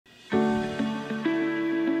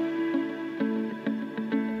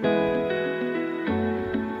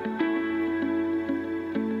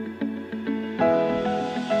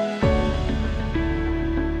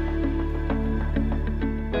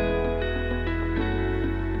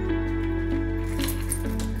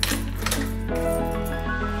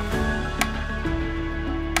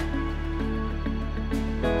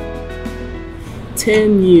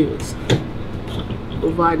10 years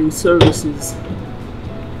providing services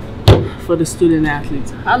for the student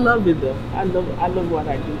athletes. I love it though. I love what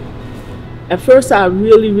I do. At first, I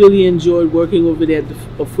really enjoyed working over there at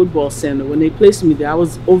the football center. When they placed me there, I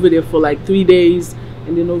was over there for like 3 days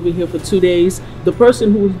and then over here for 2 days. The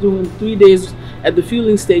person who was doing 3 days at the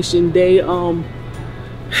fueling station, they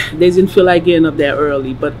didn't feel like getting up that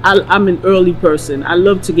early, but I'm an early person. I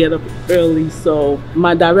love to get up early, so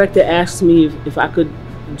my director asked me if I could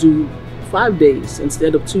do 5 days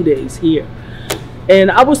instead of 2 days here.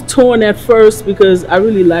 And I was torn at first because I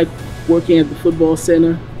really like working at the football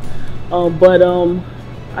center. But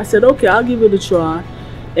I said, okay, I'll give it a try.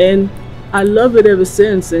 And I love it ever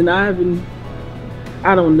since. And I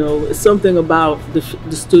don't know, it's something about the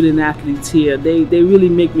student athletes here. They really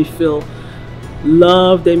make me feel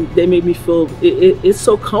loved. They make me feel, it's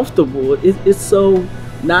so comfortable. It's so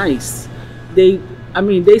nice. They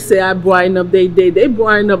say I brighten up their day. They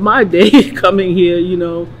brighten up my day coming here, you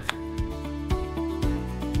know.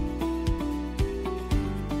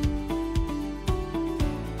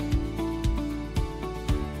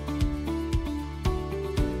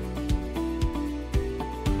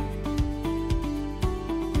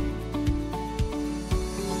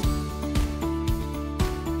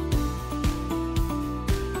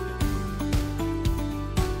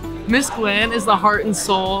 Miss Gwen is the heart and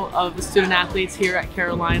soul of the student athletes here at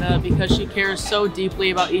Carolina because she cares so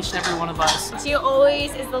deeply about each and every one of us. She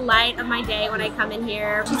always is the light of my day when I come in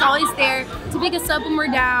here. She's always there to pick us up when we're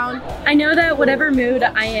down. I know that whatever mood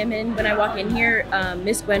I am in when I walk in here,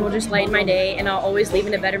 Miss Gwen will just lighten my day and I'll always leave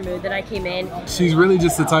in a better mood than I came in. She's really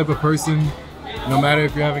just the type of person, no matter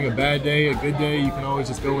if you're having a bad day, a good day, you can always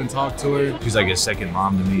just go and talk to her. She's like a second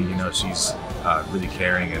mom to me, you know, she's really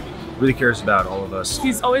caring and really cares about all of us.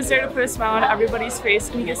 She's always there to put a smile on everybody's face,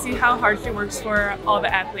 and you can see how hard she works for all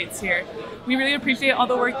the athletes here. We really appreciate all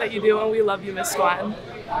the work that you do, and we love you, Miss Gwen.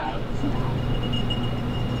 I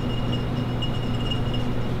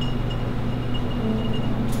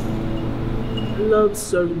love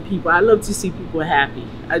serving people. I love to see people happy.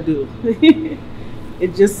 I do.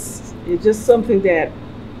 It's just something that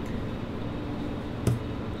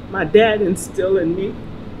my dad instilled in me,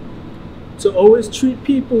 to always treat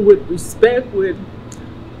people with respect.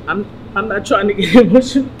 I'm not trying to get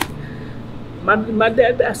emotional. My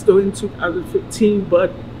dad passed away in 2015,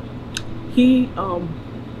 but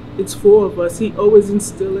it's 4 of us. He always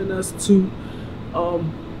instilled in us to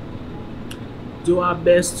do our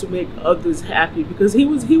best to make others happy, because he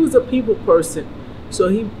was a people person. So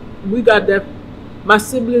we got that. My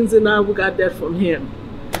siblings and I, we got that from him,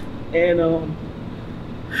 and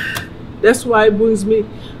that's why it brings me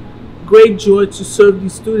great joy to serve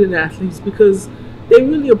these student athletes, because they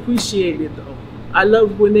really appreciate it though. I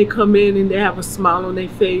love when they come in and they have a smile on their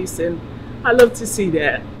face, and I love to see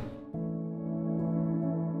that.